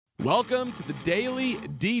Welcome to the Daily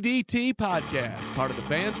DDT Podcast, part of the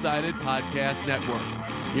Fansided Podcast Network.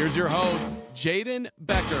 Here's your host, Jaden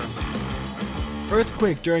Becker.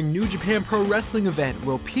 Earthquake during New Japan Pro Wrestling event.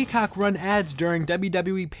 Will Peacock run ads during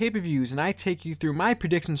WWE pay-per-views? And I take you through my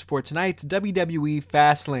predictions for tonight's WWE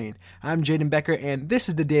Fastlane. I'm Jaden Becker, and this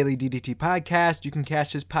is the Daily DDT Podcast. You can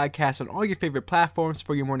catch this podcast on all your favorite platforms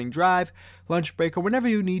for your morning drive, lunch break, or whenever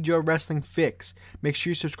you need your wrestling fix. Make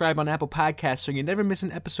sure you subscribe on Apple Podcasts so you never miss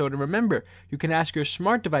an episode. And remember, you can ask your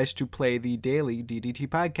smart device to play the Daily DDT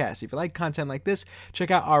Podcast. If you like content like this,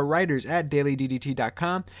 check out our writers at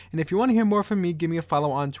dailyddt.com. And if you want to hear more from me, give me a follow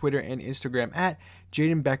on Twitter and Instagram at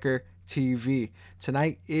Jaden Becker TV.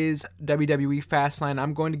 Tonight is WWE Fastlane.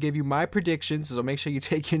 I'm going to give you my predictions, so make sure you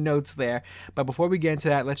take your notes there. But before we get into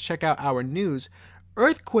that, let's check out our news.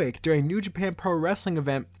 Earthquake during New Japan Pro Wrestling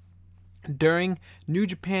event. During New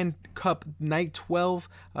Japan Cup Night 12,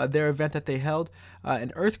 their event that they held,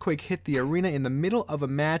 an earthquake hit the arena in the middle of a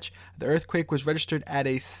match. The earthquake was registered at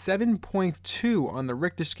a 7.2 on the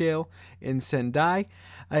Richter scale in Sendai.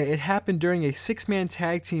 It happened during a six-man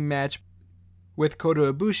tag team match with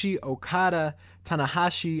Kota Ibushi, Okada,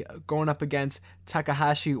 Tanahashi going up against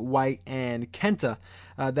Takahashi, White, and Kenta.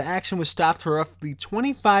 The action was stopped for roughly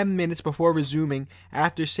 25 minutes before resuming.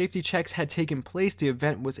 After safety checks had taken place, the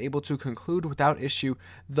event was able to conclude without issue,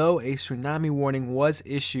 though a tsunami warning was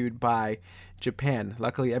issued by Japan.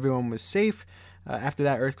 Luckily, everyone was safe after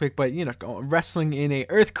that earthquake, but wrestling in a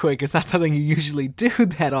earthquake is not something you usually do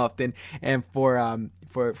that often, and for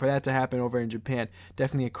that to happen over in Japan,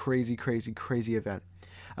 definitely a crazy event.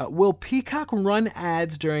 Will Peacock run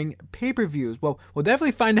ads during pay-per-views? Well, we'll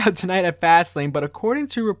definitely find out tonight at Fastlane, but according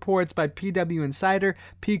to reports by PW Insider,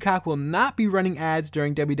 Peacock will not be running ads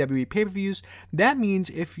during WWE pay-per-views. That means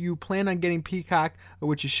if you plan on getting Peacock,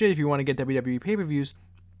 which you should if you want to get WWE pay-per-views,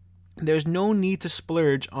 there's no need to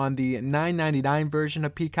splurge on the $9.99 version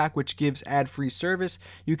of Peacock, which gives ad-free service.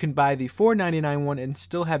 You can buy the $4.99 one and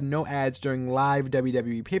still have no ads during live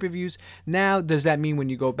WWE pay-per-views. Now, does that mean when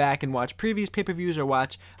you go back and watch previous pay-per-views or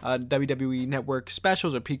watch WWE Network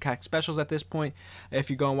specials or Peacock specials at this point, if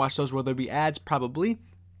you go and watch those, will there be ads? Probably.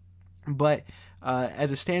 But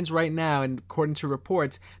as it stands right now, and according to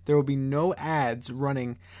reports, there will be no ads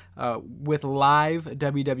running with live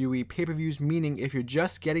WWE pay-per-views, meaning if you're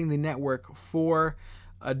just getting the network for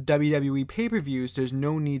WWE pay-per-views, there's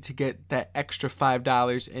no need to get that extra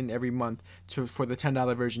 $5 in every month for the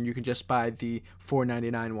 $10 version. You can just buy the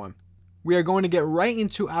 $4.99 one. We are going to get right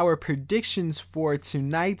into our predictions for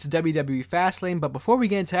tonight's WWE Fastlane, but before we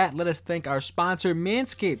get into that, let us thank our sponsor,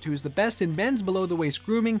 Manscaped, who is the best in men's below-the-waist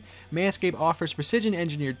grooming. Manscaped offers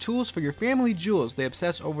precision-engineered tools for your family jewels. They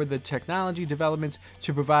obsess over the technology developments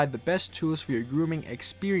to provide the best tools for your grooming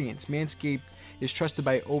experience. Manscaped is trusted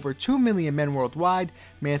by over 2 million men worldwide.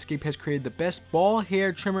 Manscaped has created the best ball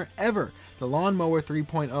hair trimmer ever, the Lawnmower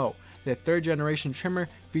 3.0. Their third-generation trimmer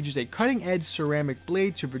features a cutting-edge ceramic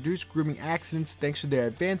blade to reduce grooming accidents thanks to their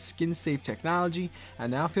advanced skin-safe technology. I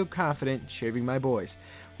now feel confident shaving my boys.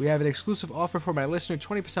 We have an exclusive offer for my listener,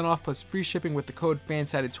 20% off plus free shipping with the code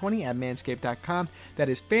FANSIDED20 at manscaped.com. That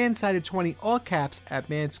is FANSIDED20, all caps, at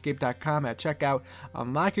manscaped.com at checkout.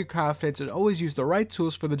 Unlock your confidence and always use the right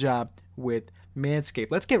tools for the job with Manscaped.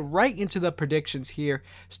 Let's get right into the predictions here,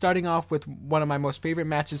 starting off with one of my most favorite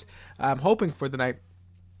matches I'm hoping for the night.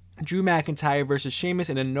 Drew McIntyre versus Sheamus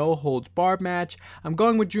in a no-holds-barred match. I'm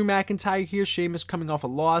going with Drew McIntyre here. Sheamus coming off a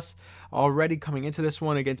loss already coming into this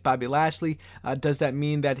one against Bobby Lashley. Does that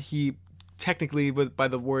mean that he technically, by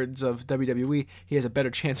the words of WWE, he has a better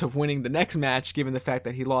chance of winning the next match given the fact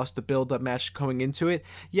that he lost the build-up match going into it?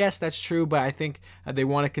 Yes, that's true, but I think they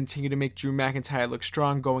want to continue to make Drew McIntyre look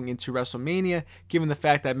strong going into WrestleMania, given the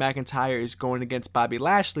fact that McIntyre is going against Bobby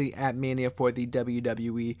Lashley at Mania for the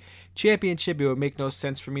WWE Championship. It would make no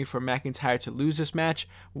sense for me for McIntyre to lose this match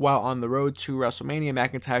while on the road to WrestleMania.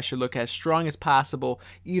 McIntyre should look as strong as possible,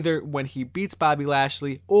 either when he beats Bobby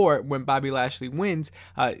Lashley or when Bobby Lashley wins.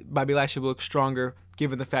 Bobby Lashley will look stronger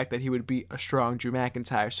given the fact that he would beat a strong Drew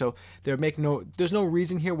McIntyre. So there's no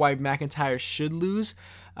reason here why McIntyre should lose.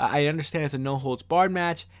 I understand it's a no-holds-barred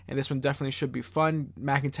match, and this one definitely should be fun.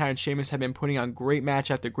 McIntyre and Sheamus have been putting on great match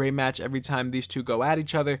after great match every time these two go at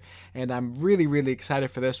each other, and I'm really excited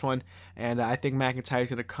for this one, and I think McIntyre is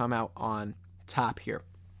going to come out on top here.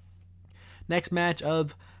 Next match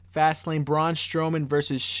of Fastlane, Braun Strowman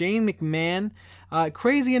versus Shane McMahon.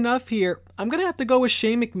 Crazy enough here, I'm going to have to go with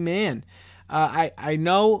Shane McMahon. I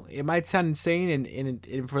know it might sound insane, and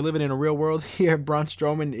if we're living in a real world here, Braun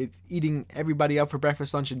Strowman is eating everybody up for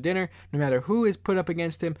breakfast, lunch, and dinner, no matter who is put up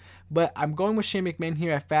against him. But I'm going with Shane McMahon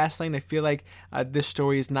here at Fastlane. I feel like this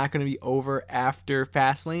story is not going to be over after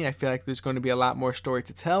Fastlane. I feel like there's going to be a lot more story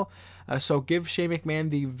to tell. So give Shane McMahon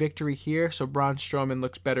the victory here, so Braun Strowman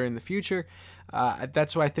looks better in the future.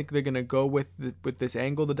 That's why I think they're going to go with this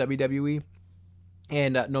angle, the WWE.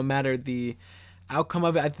 And no matter the outcome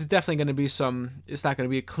of it, it's definitely going to be it's not going to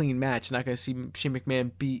be a clean match. You're not going to see Shane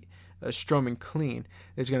McMahon beat Strowman clean.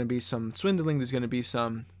 There's going to be some swindling. There's going to be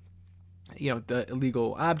some, the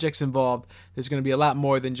illegal objects involved. There's going to be a lot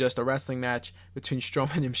more than just a wrestling match between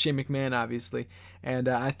Strowman and Shane McMahon, obviously. And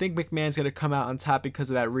I think McMahon's going to come out on top because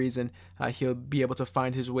of that reason. He'll be able to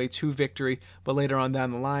find his way to victory. But later on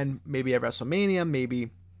down the line, maybe at WrestleMania, maybe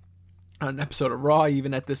on an episode of Raw,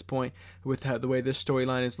 even at this point, with the way this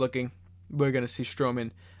storyline is looking, we're going to see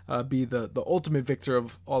Strowman be the ultimate victor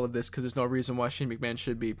of all of this, because there's no reason why Shane McMahon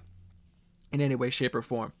should be in any way, shape, or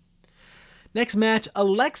form. Next match,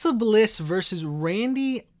 Alexa Bliss versus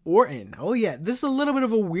Randy Orton. Oh yeah, this is a little bit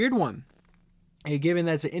of a weird one. Given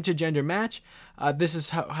that it's an intergender match, this is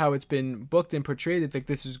how it's been booked and portrayed. I think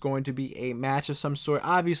this is going to be a match of some sort.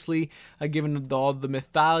 Obviously, given all the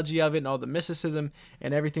mythology of it and all the mysticism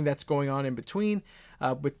and everything that's going on in between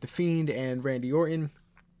with The Fiend and Randy Orton,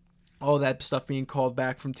 all that stuff being called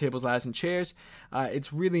back from tables, ladders, and chairs.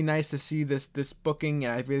 It's really nice to see this booking,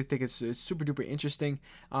 and I really think it's super duper interesting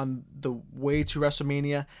on the way to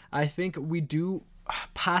WrestleMania. I think we do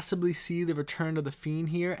possibly see the return of The Fiend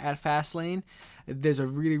here at Fastlane. There's a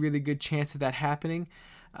really, really good chance of that happening.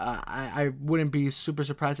 I wouldn't be super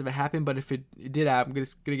surprised if it happened, but if it did happen,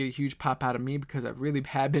 it's going to get a huge pop out of me because I really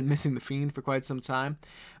have been missing The Fiend for quite some time.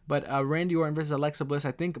 But Randy Orton versus Alexa Bliss,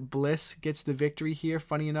 I think Bliss gets the victory here,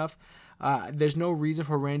 funny enough. There's no reason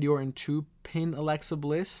for Randy Orton to pin Alexa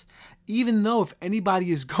Bliss, even though if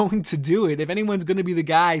anybody is going to do it, if anyone's going to be the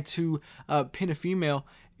guy to pin a female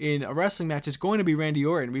in a wrestling match, it's going to be Randy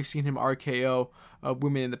Orton. We've seen him RKO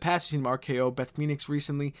women in the past. We've seen him RKO Beth Phoenix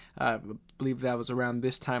recently. I believe that was around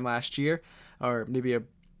this time last year, or maybe a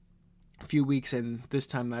few weeks in this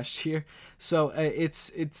time last year. So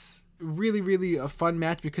it's really, really a fun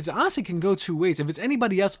match because it honestly can go two ways. If it's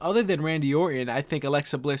anybody else other than Randy Orton, I think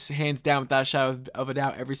Alexa Bliss, hands down, without a shadow of a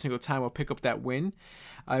doubt, every single time will pick up that win.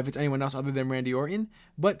 If it's anyone else other than Randy Orton.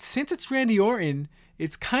 But since it's Randy Orton,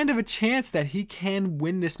 it's kind of a chance that he can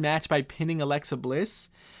win this match by pinning Alexa Bliss.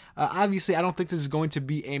 Obviously, I don't think this is going to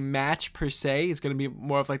be a match per se. It's going to be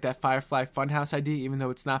more of like that Firefly Funhouse idea, even though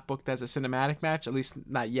it's not booked as a cinematic match, at least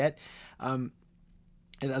not yet.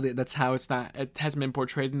 That's how it hasn't been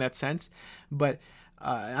portrayed in that sense. But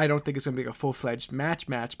I don't think it's going to be a full-fledged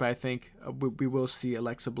match, but I think we will see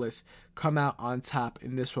Alexa Bliss come out on top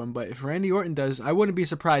in this one. But if Randy Orton does, I wouldn't be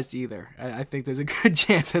surprised either. I think there's a good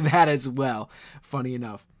chance of that as well, funny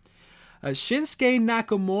enough. Shinsuke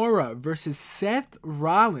Nakamura versus Seth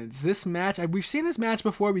Rollins. This match, we've seen this match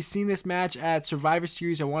before. We've seen this match at Survivor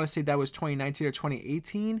Series. I want to say that was 2019 or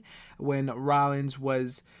 2018 when Rollins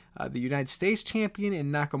was the United States champion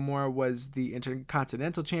and Nakamura was the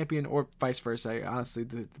Intercontinental champion, or vice versa. Honestly,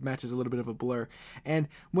 the match is a little bit of a blur. And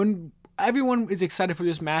when everyone is excited for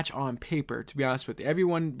this match on paper, to be honest with you,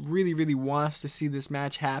 everyone really, really wants to see this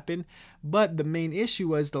match happen. But the main issue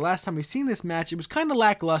was the last time we've seen this match, it was kind of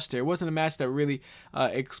lackluster. It wasn't a match that really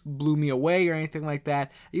blew me away or anything like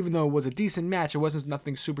that. Even though it was a decent match, it wasn't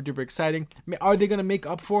nothing super duper exciting. Are they going to make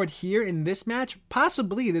up for it here in this match?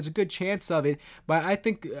 Possibly. There's a good chance of it. But I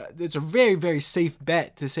think it's a very, very safe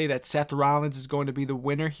bet to say that Seth Rollins is going to be the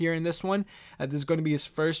winner here in this one. This is going to be his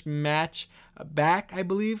first match back, I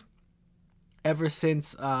believe, ever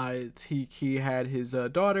since he had his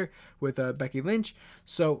daughter with Becky Lynch.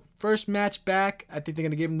 So first match back, I think they're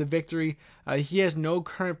going to give him the victory. He has no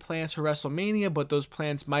current plans for WrestleMania, but those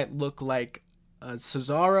plans might look like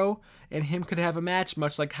Cesaro and him could have a match,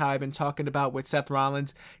 much like how I've been talking about with Seth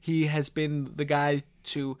Rollins. He has been the guy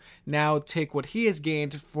to now take what he has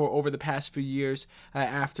gained for over the past few years,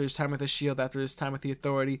 after his time with the Shield, after his time with the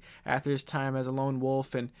Authority, after his time as a lone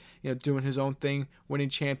wolf, and doing his own thing, winning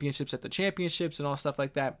championships at the championships and all stuff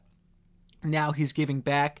like that. Now he's giving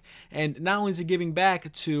back, and not only is he giving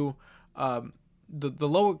back to the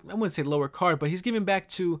lower, I wouldn't say lower card, but he's giving back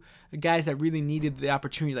to guys that really needed the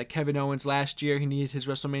opportunity, like Kevin Owens last year. He needed his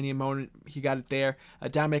WrestleMania moment. He got it there.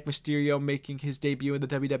 Dominic Mysterio making his debut in the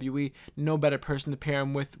WWE. No better person to pair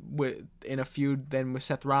him with in a feud than with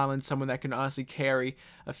Seth Rollins, someone that can honestly carry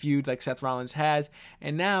a feud like Seth Rollins has.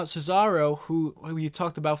 And now Cesaro, who we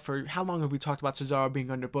talked about for, how long have we talked about Cesaro being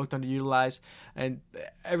underbooked, underutilized, and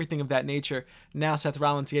everything of that nature. Now Seth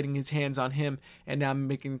Rollins getting his hands on him, and now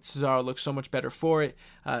making Cesaro look so much better for it.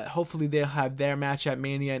 Hopefully they'll have their match at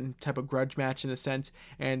Mania, and type of grudge match in a sense,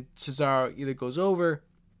 and Cesaro either goes over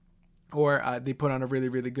or they put on a really,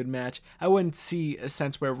 really good match. I wouldn't see a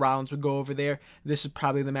sense where Rollins would go over there. This is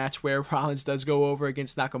probably the match where Rollins does go over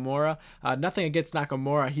against Nakamura. Nothing against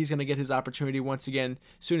Nakamura. He's going to get his opportunity once again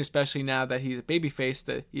soon, especially now that he's a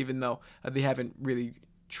babyface, even though they haven't really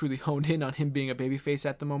truly honed in on him being a babyface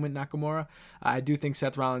at the moment, Nakamura. I do think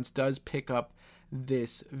Seth Rollins does pick up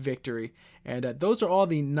this victory. And those are all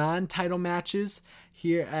the non-title matches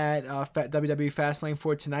here at WWE Fastlane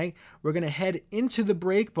for tonight. We're going to head into the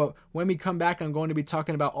break, but when we come back, I'm going to be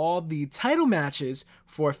talking about all the title matches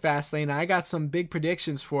for Fastlane. I got some big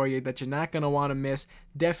predictions for you that you're not going to want to miss.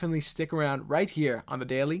 Definitely stick around right here on the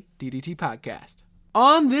Daily DDT Podcast.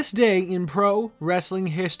 On this day in pro wrestling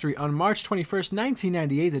history, on March 21st,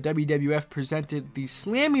 1998, the WWF presented the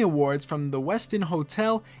Slammy Awards from the Westin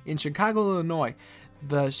Hotel in Chicago, Illinois.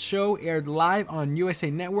 The show aired live on USA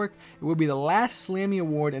Network. It would be the last Slammy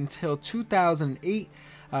Award until 2008.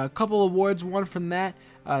 A couple awards won from that.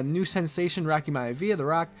 New sensation, Rocky Maivia, The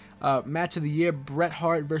Rock. Match of the year, Bret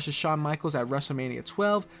Hart versus Shawn Michaels at WrestleMania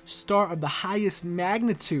 12. Star of the Highest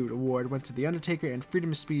Magnitude Award went to The Undertaker, and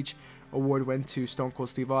Freedom of Speech Award went to Stone Cold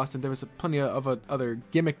Steve Austin. There was plenty of other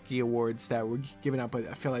gimmicky awards that were given out, but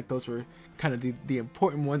I feel like those were kind of the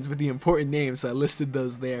important ones with the important names, so I listed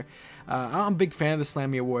those there. I'm a big fan of the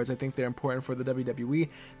Slammy Awards. I think they're important for the WWE.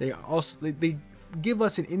 They give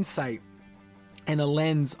us an insight and a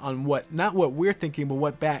lens on not what we're thinking, but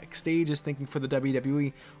what backstage is thinking for the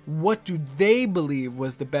WWE. What do they believe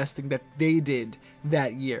was the best thing that they did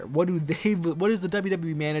that year? What is the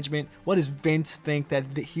WWE management? What does Vince think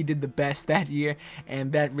that he did the best that year?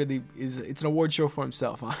 And that really it's an award show for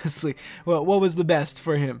himself, honestly. Well, what was the best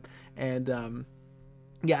for him? And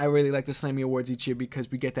yeah, I really like the Slammy Awards each year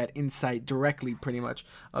because we get that insight directly, pretty much,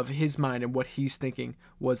 of his mind and what he's thinking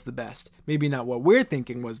was the best. Maybe not what we're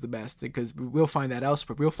thinking was the best, because we'll find that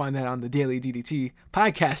elsewhere. We'll find that on the Daily DDT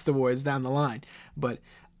Podcast Awards down the line. But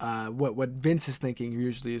what Vince is thinking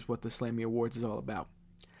usually is what the Slammy Awards is all about.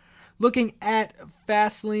 Looking at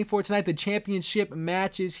Fastlane for tonight, the championship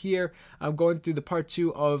matches here. I'm going through the part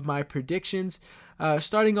 2 of my predictions.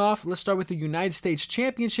 Starting off, let's start with the United States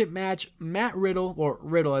Championship match. Matt Riddle, or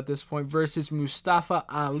Riddle at this point, versus Mustafa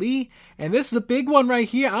Ali. And this is a big one right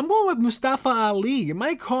here. I'm going with Mustafa Ali. You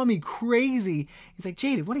might call me crazy. He's like,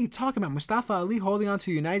 Jaded, what are you talking about? Mustafa Ali holding on to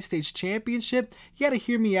the United States Championship? You got to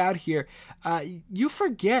hear me out here. You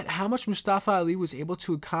forget how much Mustafa Ali was able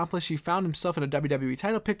to accomplish. He found himself in a WWE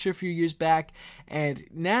title picture a few years back, and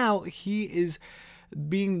now he is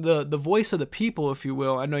being the voice of the people, if you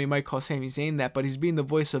will. I know you might call Sami Zayn that, but he's being the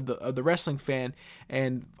voice of the wrestling fan,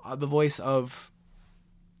 and the voice of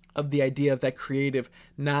the idea of that creative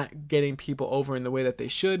not getting people over in the way that they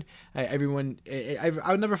should.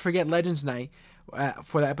 I'll never forget Legends Night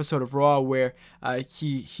for the episode of Raw where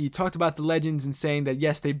he talked about the legends and saying that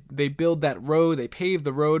yes, they build that road, they pave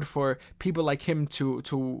the road for people like him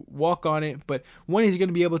to walk on it, but when is he going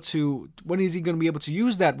to be able to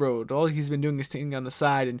use that road? All he's been doing is standing on the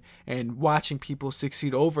side and watching people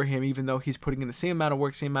succeed over him, even though he's putting in the same amount of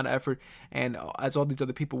work, same amount of effort, and as all these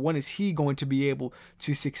other people. When is he going to be able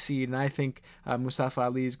to succeed? And I think Mustafa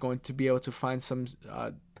Ali is going to be able to find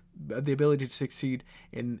the ability to succeed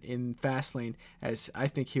in Fastlane, as I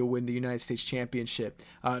think he'll win the United States Championship.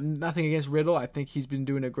 Nothing against Riddle. I think he's been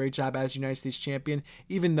doing a great job as United States Champion,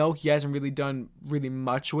 even though he hasn't really done really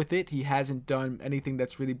much with it. He hasn't done anything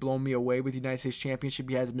that's really blown me away with the United States Championship.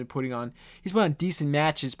 He's put on decent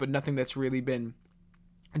matches, but nothing that's really been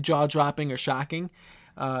jaw-dropping or shocking.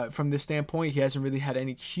 From this standpoint, he hasn't really had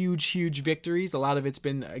any huge victories. A lot of it's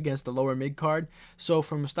been against the lower mid-card. So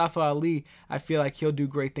for Mustafa Ali, I feel like he'll do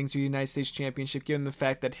great things with the United States Championship, given the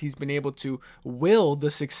fact that he's been able to will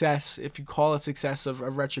the success, if you call it success, of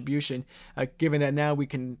Retribution, given that now we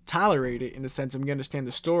can tolerate it in the sense of we understand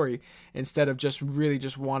the story instead of just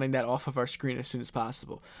wanting that off of our screen as soon as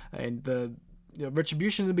possible. And the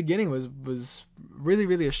Retribution in the beginning was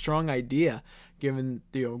really a strong idea, given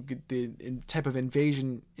the type of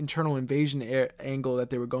internal invasion angle that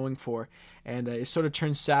they were going for. And it sort of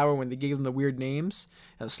turned sour when they gave them the weird names,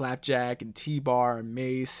 Slapjack and T-Bar and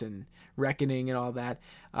Mace and Reckoning and all that.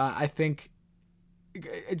 I think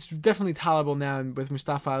it's definitely tolerable now, and with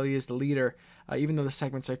Mustafa Ali as the leader, even though the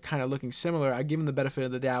segments are kind of looking similar, I give him the benefit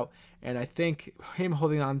of the doubt, and I think him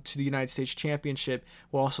holding on to the United States Championship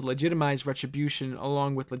will also legitimize Retribution,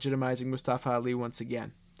 along with legitimizing Mustafa Ali once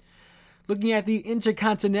again. Looking at the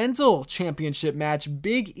Intercontinental Championship match,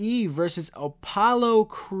 Big E versus Apollo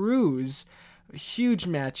Crews. A huge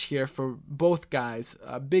match here for both guys.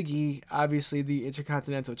 Big E, obviously the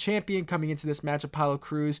Intercontinental Champion, coming into this match. Apollo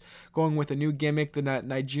Crews going with a new gimmick, the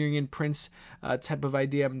Nigerian Prince type of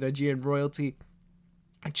idea, Nigerian royalty.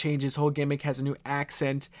 Changed his whole gimmick, has a new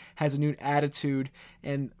accent, has a new attitude,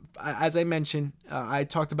 and as I mentioned, I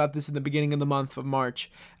talked about this in the beginning of the month of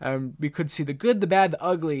March. We could see the good, the bad, the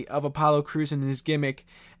ugly of Apollo Crews and his gimmick,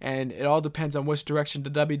 and it all depends on which direction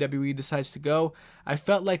the WWE decides to go. I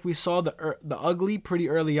felt like we saw the ugly pretty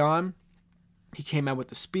early on. He came out with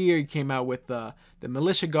the spear, he came out with the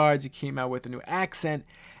militia guards, he came out with a new accent,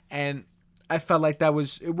 and I felt like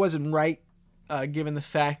it wasn't right. Given the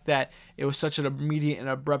fact that it was such an immediate and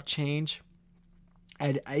abrupt change.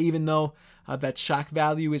 And even though that shock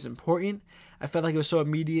value is important, I felt like it was so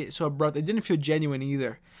immediate, so abrupt. It didn't feel genuine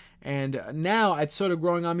either. And now it's sort of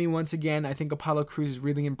growing on me once again. I think Apollo Crews is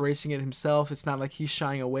really embracing it himself. It's not like he's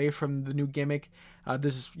shying away from the new gimmick.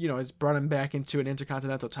 This is, it's brought him back into an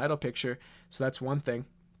Intercontinental title picture. So that's one thing.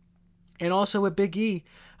 And also with Big E,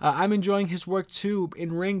 I'm enjoying his work too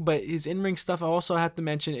in ring, but his in-ring stuff I also have to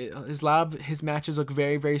mention. A lot of his matches look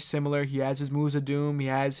very, very similar. He has his Moves of Doom, he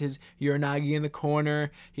has his Uranagi in the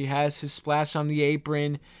corner, he has his splash on the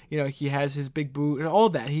apron, he has his big boot, and all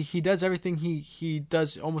that. He does everything he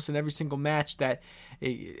does almost in every single match that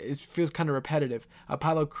it feels kind of repetitive.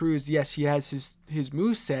 Apollo Crews, yes, he has his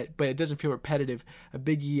moveset, but it doesn't feel repetitive. A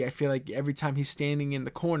Big E, I feel like every time he's standing in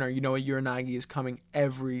the corner, a Uranagi is coming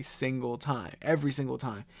every single time.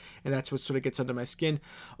 And that's what sort of gets under my skin.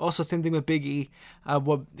 Also, same thing with Big E.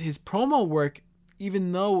 His promo work,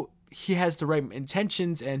 even though he has the right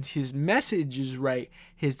intentions and his message is right,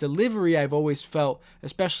 his delivery, I've always felt,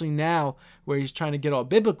 especially now where he's trying to get all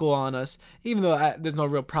biblical on us, even though there's no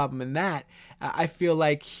real problem in that, I feel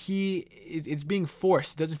like it's being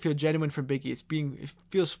forced. It doesn't feel genuine for Big E. It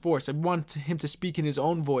feels forced. I want him to speak in his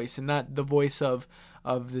own voice and not the voice of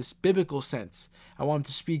this biblical sense. I want him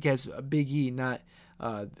to speak as a Big E, not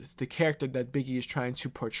the character that Big E is trying to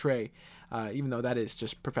portray, even though that is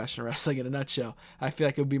just professional wrestling in a nutshell. I feel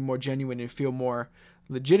like it would be more genuine and feel more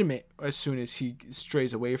legitimate as soon as he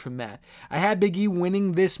strays away from that. I had Big E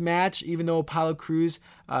winning this match, even though Apollo Crews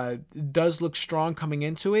does look strong coming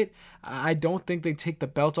into it. I don't think they take the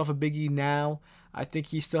belt off of Big E now. I think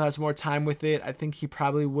he still has more time with it. I think he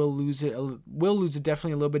probably will lose it.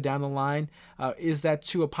 Definitely a little bit down the line. Is that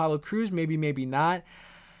to Apollo Crews? Maybe, maybe not.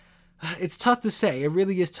 It's tough to say. It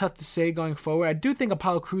really is tough to say going forward. I do think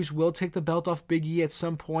Apollo Crews will take the belt off Big E at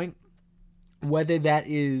some point. Whether that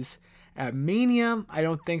is at Mania, I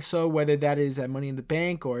don't think so. Whether that is at Money in the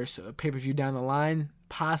Bank or a pay-per-view down the line,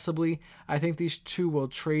 possibly. I think these two will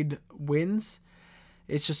trade wins.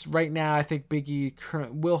 It's just right now, I think Big E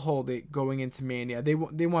will hold it going into Mania. They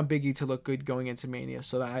want Big E to look good going into Mania,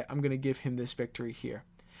 so I'm going to give him this victory here.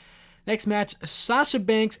 Next match, Sasha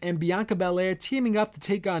Banks and Bianca Belair teaming up to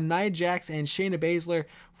take on Nia Jax and Shayna Baszler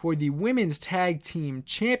for the Women's Tag Team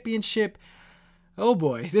Championship. Oh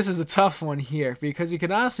boy, this is a tough one here because you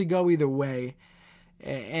can honestly go either way.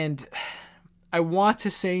 And I want to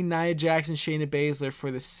say Nia Jax and Shayna Baszler for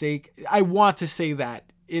the sake... I want to say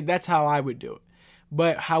that. That's how I would do it.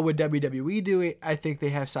 But how would WWE do it? I think they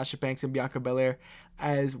have Sasha Banks and Bianca Belair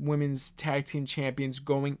as Women's Tag Team Champions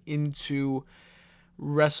going into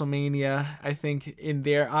WrestleMania. I think in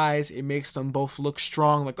their eyes, it makes them both look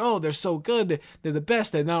strong. Like, oh, they're so good. They're the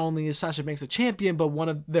best. And not only is Sasha Banks a champion, but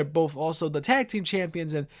they're both also the tag team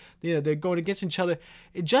champions, and they're going against each other.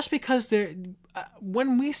 Just because they're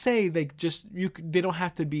when we say they don't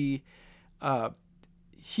have to be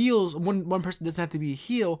heels. One person doesn't have to be a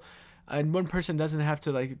heel, and one person doesn't have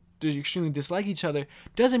to extremely dislike each other,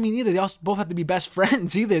 doesn't mean either they also both have to be best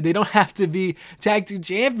friends either. They don't have to be tag team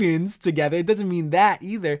champions together. It doesn't mean that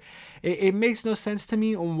either. It makes no sense to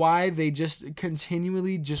me on why they just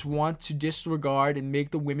continually just want to disregard and make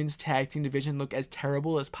the women's tag team division look as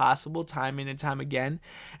terrible as possible time in and time again.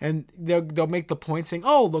 And they'll make the point saying,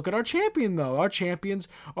 oh, look at our champion though. Our champions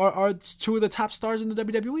are two of the top stars in the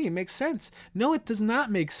WWE. It makes sense. No, it does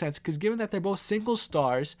not make sense, because given that they're both single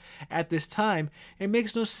stars at this time, it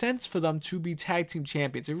makes no sense sense for them to be tag team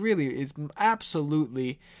champions. It really is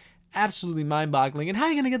absolutely mind-boggling. And how are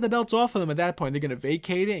you going to get the belts off of them at that point? They're going to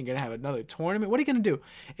vacate it and going to have another tournament? What are you going to do?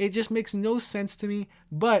 It just makes no sense to me.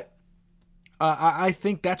 But I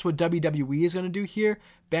think that's what WWE is going to do here.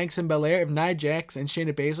 Banks and Belair, if Nia Jax and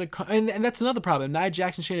Shayna Baszler, and that's another problem. Nia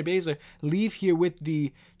Jax and Shayna Baszler leave here with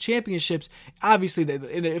the championships. Obviously,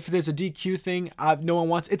 if there's a DQ thing, no one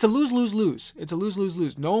wants. It's a lose-lose-lose. It's a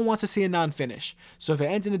lose-lose-lose. No one wants to see a non-finish. So if it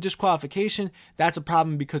ends in a disqualification, that's a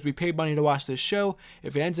problem because we paid money to watch this show.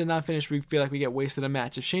 If it ends in a non-finish, we feel like we get wasted a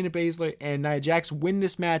match. If Shayna Baszler and Nia Jax win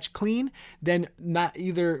this match clean, then not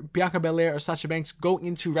either Bianca Belair or Sasha Banks go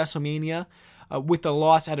into WrestleMania with a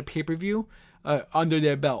loss at a pay-per-view under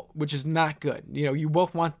their belt, which is not good. You know, you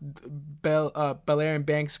both want Belair and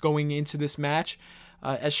Banks going into this match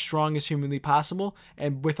as strong as humanly possible,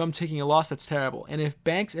 and with them taking a loss, that's terrible. And if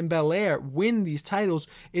Banks and Belair win these titles,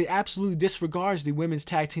 it absolutely disregards the women's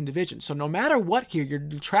tag team division. So no matter what here,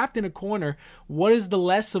 you're trapped in a corner. What is the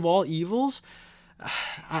less of all evils?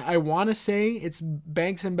 I want to say it's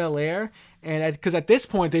Banks and Belair, and because at this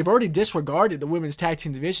point they've already disregarded the women's tag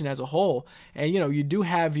team division as a whole. And you know, you do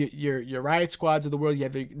have your Riot Squads of the world. You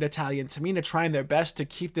have Natalya and Tamina trying their best to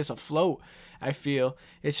keep this afloat. I feel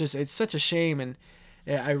it's such a shame, and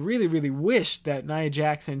I really wish that Nia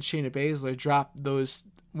Jax and Shayna Baszler dropped those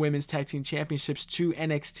women's tag team championships to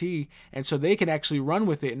NXT, and so they can actually run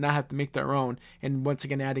with it and not have to make their own. And once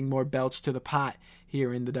again, adding more belts to the pot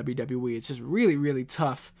here in the WWE. It's just really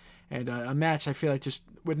tough, and a match I feel like just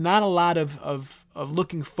with not a lot of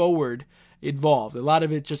looking forward involved. A lot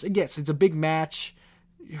of it just, yes, it's a big match.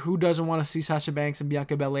 Who doesn't want to see Sasha Banks and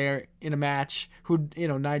Bianca Belair in a match?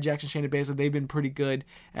 Nia Jax and Shayna Baszler, they've been pretty good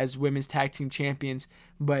as women's tag team champions.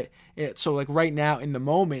 But so like right now in the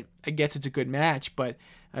moment, I guess it's a good match, but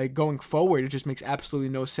going forward, it just makes absolutely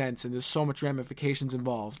no sense, and there's so much ramifications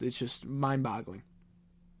involved. It's just mind-boggling.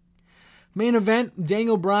 Main event,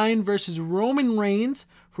 Daniel Bryan versus Roman Reigns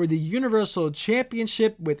for the Universal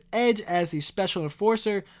Championship with Edge as the special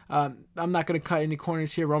enforcer. I'm not going to cut any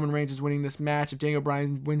corners here. Roman Reigns is winning this match. If Daniel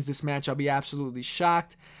Bryan wins this match, I'll be absolutely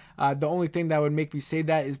shocked. The only thing that would make me say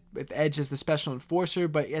that is with Edge as the special enforcer,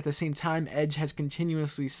 but at the same time, Edge has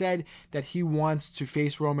continuously said that he wants to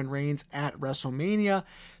face Roman Reigns at WrestleMania,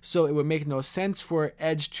 so it would make no sense for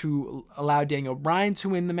Edge to allow Daniel Bryan to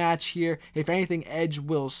win the match here. If anything, Edge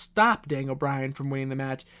will stop Daniel Bryan from winning the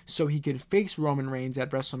match so he can face Roman Reigns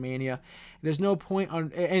at WrestleMania. There's no point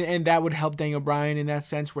on, and that would help Daniel Bryan in that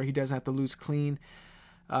sense where he doesn't have to lose clean.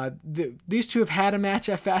 These two have had a match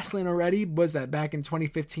at Fastlane already. Was that back in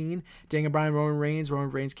 2015? Daniel Bryan, Roman Reigns. Roman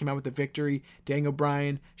Reigns came out with the victory. Daniel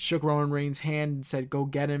Bryan shook Roman Reigns' hand and said, "Go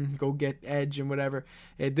get him, go get Edge," and whatever.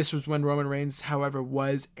 This was when Roman Reigns, however,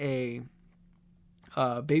 was a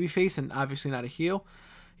babyface and obviously not a heel,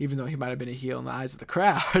 even though he might have been a heel in the eyes of the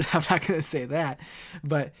crowd. I'm not going to say that,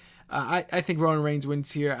 but I think Roman Reigns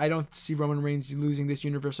wins here. I don't see Roman Reigns losing this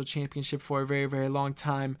Universal Championship for a very long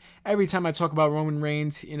time. Every time I talk about Roman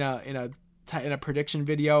Reigns in a prediction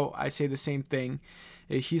video, I say the same thing.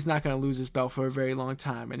 He's not going to lose his belt for a very long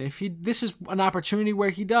time. And if this is an opportunity where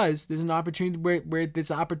he does. There's an opportunity where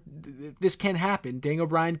this can happen. Daniel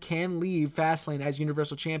Bryan can leave Fastlane as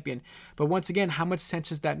Universal Champion. But once again, how much sense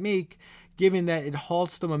does that make? Given that it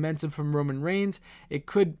halts the momentum from Roman Reigns, it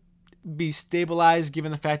could be stabilized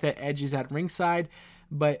given the fact that Edge is at ringside,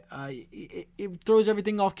 but it throws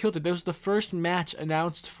everything off kilter. This was the first match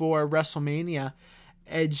announced for WrestleMania,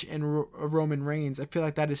 Edge and Roman Reigns. I feel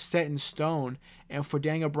like that is set in stone, and for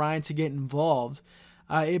Daniel Bryan to get involved,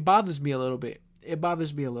 it bothers me a little bit.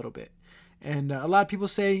 And a lot of people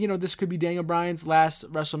say, this could be Daniel Bryan's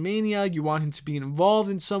last WrestleMania. You want him to be involved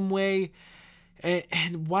in some way.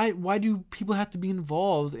 And why do people have to be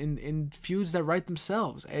involved in feuds that write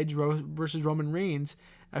themselves? Edge versus Roman Reigns.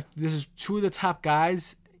 This is two of the top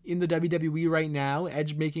guys in the WWE right now.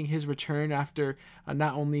 Edge making his return after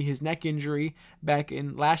not only his neck injury back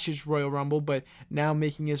in last year's Royal Rumble, but now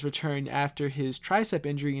making his return after his tricep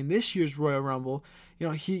injury in this year's Royal Rumble.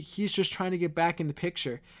 He's just trying to get back in the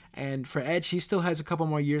picture. And for Edge, he still has a couple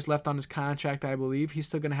more years left on his contract, I believe. He's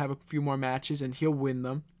still going to have a few more matches, and he'll win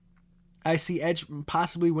them. I see Edge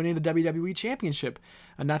possibly winning the WWE Championship,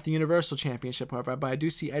 not the Universal Championship, however, but I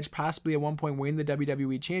do see Edge possibly at one point winning the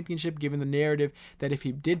WWE Championship, given the narrative that if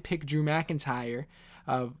he did pick Drew McIntyre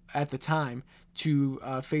at the time to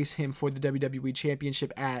face him for the WWE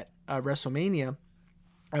Championship at WrestleMania,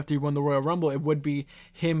 after he won the Royal Rumble, it would be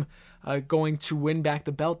him going to win back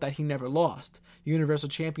the belt that he never lost. The Universal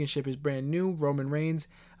Championship is brand new. Roman Reigns,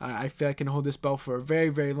 I feel like can hold this belt for a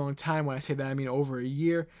very long time. When I say that, I mean over a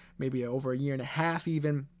year, maybe over a year and a half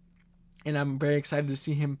even. And I'm very excited to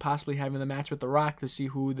see him possibly having the match with The Rock to see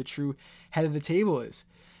who the true head of the table is,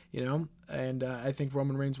 And I think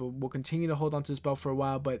Roman Reigns will continue to hold on to this belt for a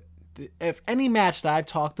while. But if any match that I've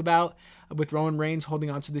talked about with Roman Reigns holding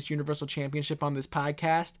on to this Universal Championship on this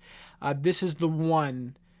podcast, this is the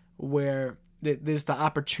one where there's the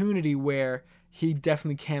opportunity where he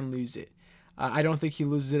definitely can lose it. I don't think he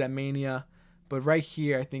loses it at Mania, but right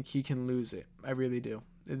here I think he can lose it. I really do.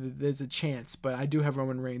 There's a chance, but I do have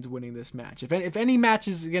Roman Reigns winning this match. If any match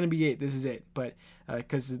is going to be it, this is it. But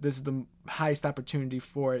because this is the highest opportunity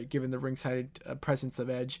for it, given the ringside presence of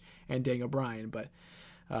Edge and Daniel Bryan. But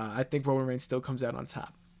I think Roman Reigns still comes out on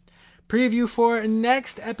top. Preview for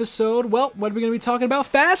next episode. Well, what are we going to be talking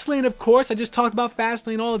about? Fastlane, of course. I just talked about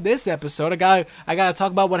Fastlane all of this episode. I gotta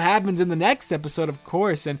talk about what happens in the next episode, of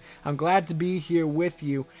course. And I'm glad to be here with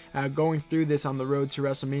you going through this on the road to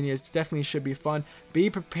WrestleMania. It definitely should be fun. Be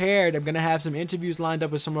prepared. I'm going to have some interviews lined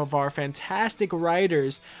up with some of our fantastic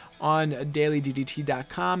writers on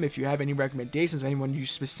dailyddt.com. If you have any recommendations, anyone you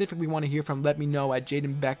specifically want to hear from, let me know at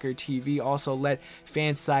Jaden Becker TV. Also, let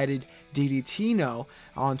Fansided DDT know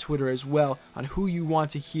on Twitter as well on who you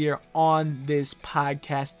want to hear on this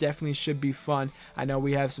podcast. Definitely should be fun. I know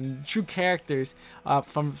we have some true characters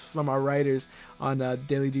from our writers on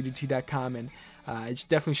dailyddt.com, and it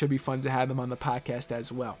definitely should be fun to have them on the podcast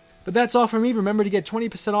as well. But that's all for me. Remember to get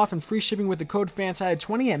 20% off and free shipping with the code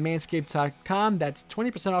FANSIDED20 at manscaped.com. That's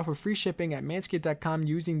 20% off with free shipping at manscaped.com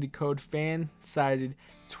using the code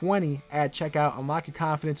FANSIDED20 at checkout. Unlock your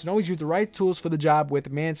confidence and always use the right tools for the job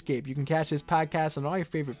with Manscaped. You can catch this podcast on all your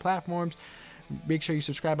favorite platforms. Make sure you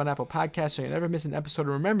subscribe on Apple Podcasts so you never miss an episode.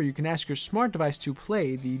 And remember, you can ask your smart device to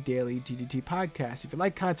play the Daily DDT podcast. If you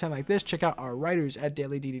like content like this, check out our writers at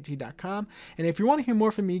dailyddt.com. And if you want to hear more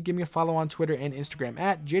from me, give me a follow on Twitter and Instagram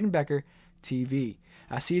at Jaden Becker TV.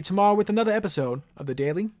 I'll see you tomorrow with another episode of the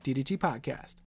Daily DDT podcast.